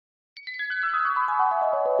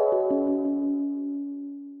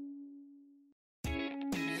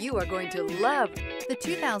You are going to love the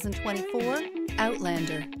 2024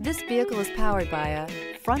 Outlander. This vehicle is powered by a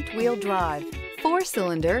front-wheel drive,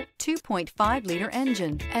 4-cylinder, 2.5-liter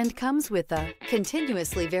engine, and comes with a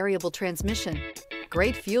continuously variable transmission.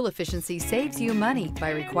 Great fuel efficiency saves you money by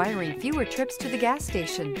requiring fewer trips to the gas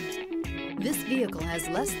station. This vehicle has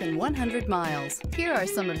less than 100 miles. Here are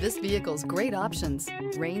some of this vehicle's great options: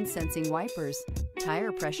 rain-sensing wipers,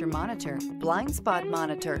 tire pressure monitor, blind spot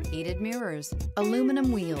monitor, heated mirrors,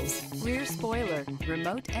 aluminum wheels, rear spoiler,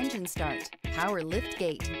 remote engine start, power lift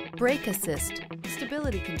gate, brake assist,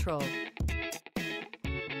 stability control.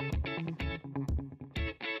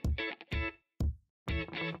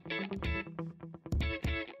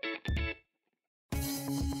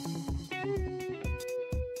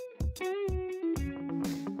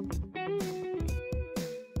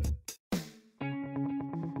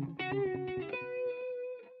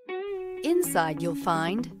 Inside you'll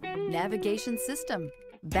find navigation system,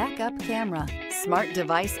 backup camera, smart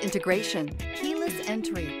device integration, keyless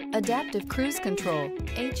entry, adaptive cruise control,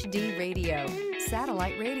 HD radio,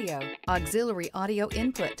 satellite radio, auxiliary audio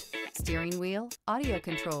input, steering wheel audio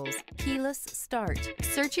controls, keyless start.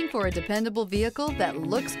 Searching for a dependable vehicle that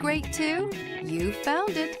looks great too? You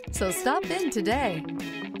found it, so stop in today.